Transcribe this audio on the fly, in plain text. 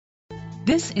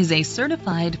This is a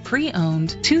certified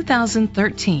pre-owned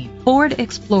 2013 Ford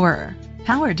Explorer,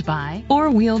 powered by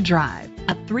four-wheel drive,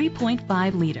 a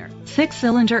 3.5-liter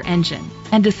six-cylinder engine,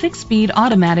 and a six-speed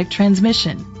automatic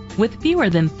transmission. With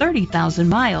fewer than 30,000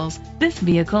 miles, this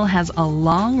vehicle has a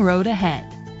long road ahead.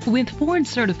 With Ford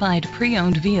certified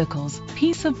pre-owned vehicles,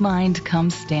 peace of mind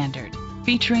comes standard.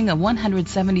 Featuring a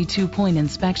 172-point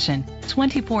inspection,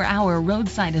 24-hour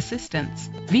roadside assistance,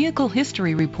 vehicle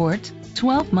history report,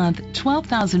 12-month,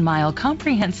 12,000-mile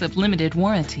comprehensive limited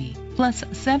warranty, plus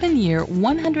 7-year,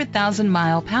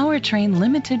 100,000-mile powertrain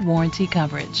limited warranty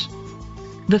coverage.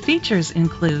 The features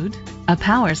include a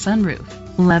power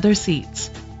sunroof, leather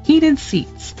seats, heated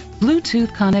seats, Bluetooth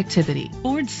connectivity,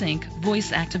 Ford Sync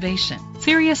voice activation,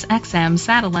 Sirius XM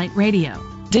satellite radio,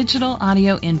 digital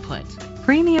audio input,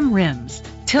 premium rims,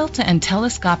 tilt and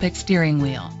telescopic steering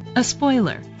wheel, a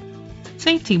spoiler.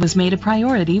 Safety was made a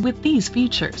priority with these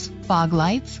features: fog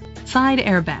lights, side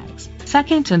airbags,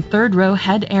 second and third row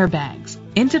head airbags,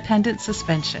 independent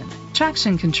suspension,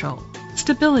 traction control,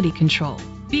 stability control.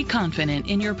 Be confident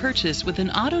in your purchase with an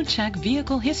AutoCheck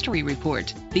Vehicle History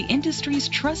Report, the industry's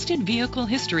trusted vehicle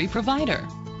history provider.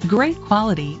 Great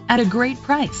quality at a great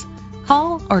price.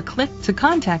 Call or click to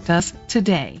contact us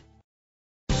today.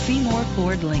 Seymour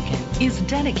Ford Lincoln is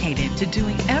dedicated to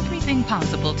doing everything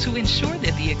possible to ensure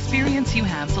that the experience you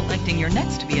have selecting your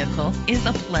next vehicle is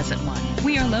a pleasant one.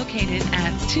 We are located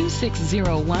at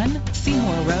 2601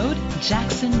 Seymour Road,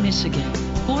 Jackson, Michigan,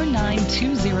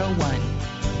 49201.